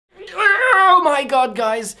Oh my god,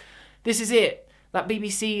 guys! This is it. That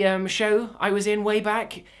BBC show I was in way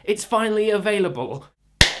back, it's finally available.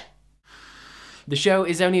 The show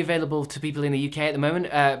is only available to people in the UK at the moment,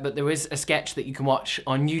 but there is a sketch that you can watch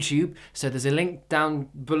on YouTube, so there's a link down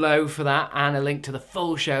below for that and a link to the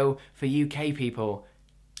full show for UK people.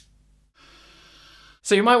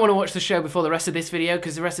 So you might want to watch the show before the rest of this video,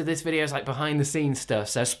 because the rest of this video is like behind the scenes stuff,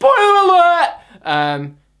 so spoiler alert!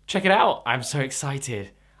 Check it out, I'm so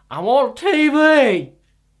excited. I'm on TV!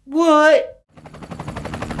 What?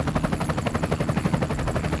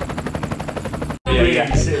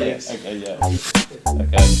 Yeah. Okay, yeah.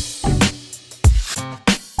 Okay.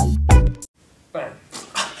 Bam.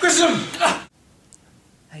 Grissom!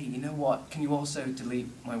 Hey, you know what? Can you also delete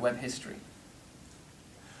my web history?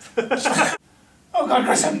 Oh god,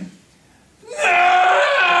 Grissom!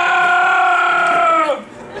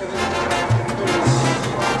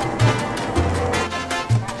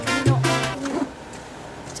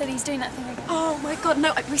 So he's doing that thing again. Oh my god,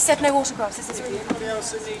 no, we said no autographs. This is really... Anybody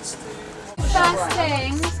else that needs to... First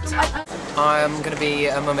thing... I'm gonna be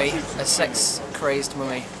a mummy, a sex-crazed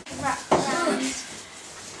mummy.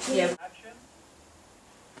 Yeah.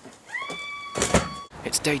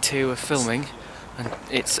 It's day 2 of filming, and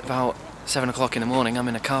it's about 7 o'clock in the morning. I'm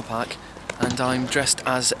in a car park, and I'm dressed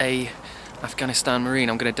as a Afghanistan Marine.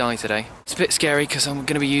 I'm gonna die today. It's a bit scary because I'm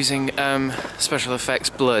gonna be using special effects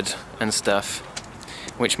blood and stuff,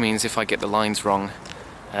 which means if I get the lines wrong,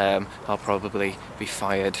 I'll probably be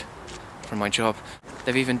fired from my job.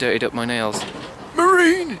 They've even dirtied up my nails.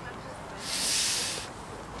 Marine!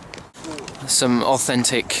 Some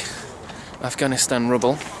authentic Afghanistan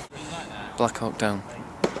rubble. Black Hawk Down.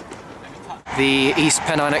 The East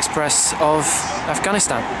Pennine Express of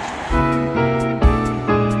Afghanistan.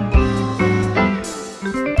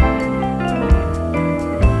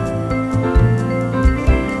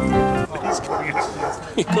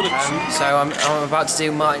 So I'm about to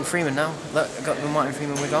do Martin Freeman now. Look, I've got the Martin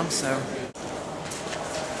Freeman wig on, so...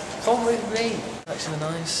 Come with me! Actually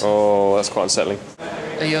nice. Oh, that's quite unsettling.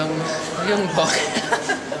 A young boy.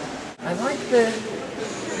 I like the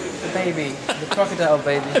baby, the crocodile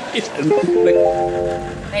baby.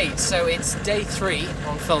 Hey, so it's day 3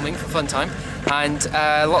 on filming for Funtime, and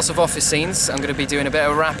lots of office scenes. I'm going to be doing a bit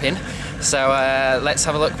of rapping, so let's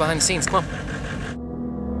have a look behind the scenes. Come on.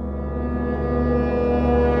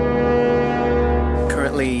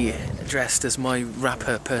 Currently dressed as my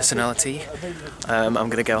rapper personality. I'm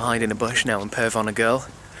going to go hide in a bush now and perv on a girl.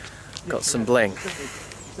 Got some bling.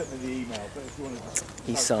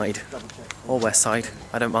 East side or west side,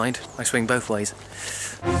 I don't mind. I swing both ways.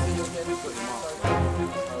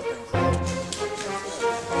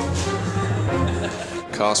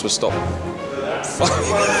 Cars will stop.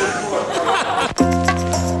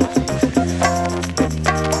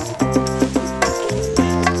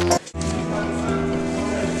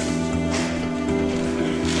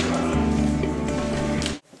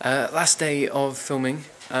 Last day of filming.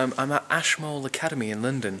 I'm at Ashmole Academy in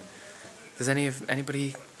London. Does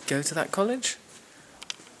anybody go to that college?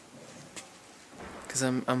 Because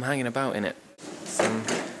I'm hanging about in it. So,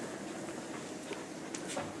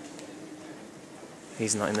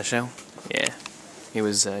 he's not in the show? Yeah. He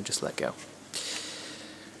was just let go.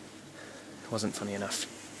 It wasn't funny enough.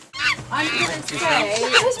 I'm going to say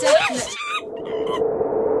definitely...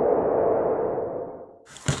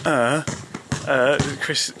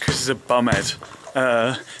 Chris is a bumhead.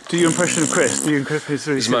 Do your impression of Chris. Do your impression of Chris.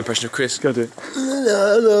 This is my impression of Chris. Go do it.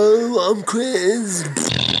 Hello, I'm Chris. He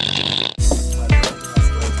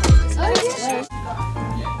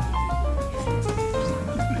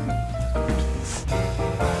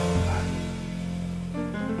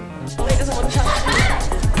doesn't want to touch me.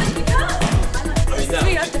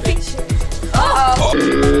 We have to fix you.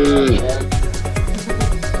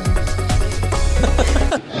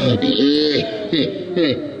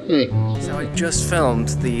 So I just filmed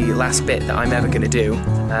the last bit that I'm ever going to do,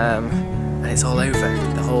 and it's all over,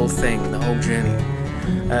 the whole thing, the whole journey.